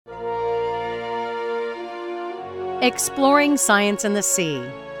Exploring science in the sea.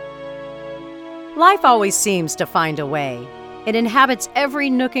 Life always seems to find a way. It inhabits every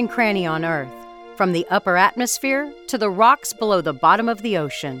nook and cranny on Earth, from the upper atmosphere to the rocks below the bottom of the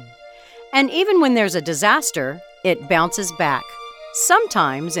ocean. And even when there's a disaster, it bounces back,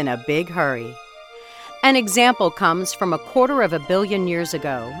 sometimes in a big hurry. An example comes from 250 million years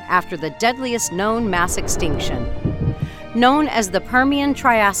ago, after the deadliest known mass extinction. Known as the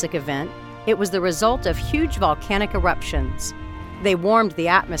Permian-Triassic event, it was the result of huge volcanic eruptions. They warmed the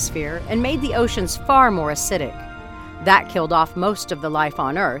atmosphere and made the oceans far more acidic. That killed off most of the life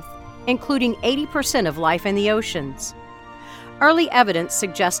on Earth, including 80% of life in the oceans. Early evidence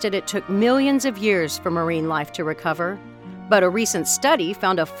suggested it took millions of years for marine life to recover, but a recent study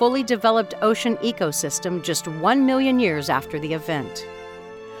found a fully developed ocean ecosystem just 1 million years after the event.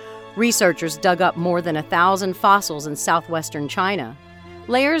 Researchers dug up more than 1,000 fossils in southwestern China.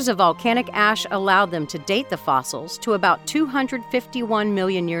 Layers of volcanic ash allowed them to date the fossils to about 251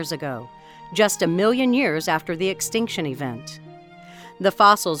 million years ago, just 1 million years after the extinction event. The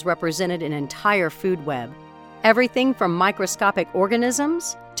fossils represented an entire food web, everything from microscopic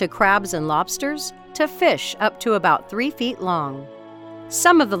organisms to crabs and lobsters to fish up to about 3 feet long.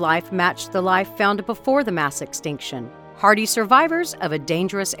 Some of the life matched the life found before the mass extinction, hardy survivors of a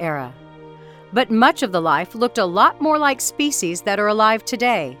dangerous era. But much of the life looked a lot more like species that are alive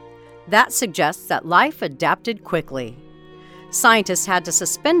today. That suggests that life adapted quickly. Scientists had to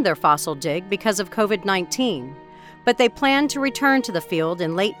suspend their fossil dig because of COVID-19, but they plan to return to the field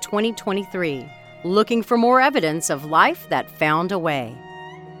in late 2023, looking for more evidence of life that found a way.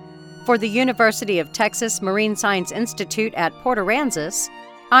 For the University of Texas Marine Science Institute at Port Aransas,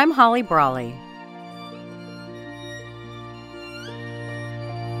 I'm Holly Brawley.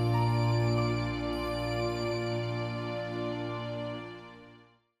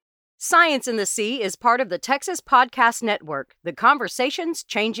 Science in the Sea is part of the Texas Podcast Network, the conversations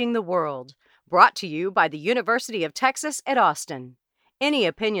changing the world. Brought to you by the University of Texas at Austin. Any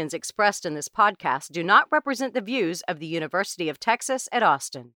opinions expressed in this podcast do not represent the views of the University of Texas at Austin.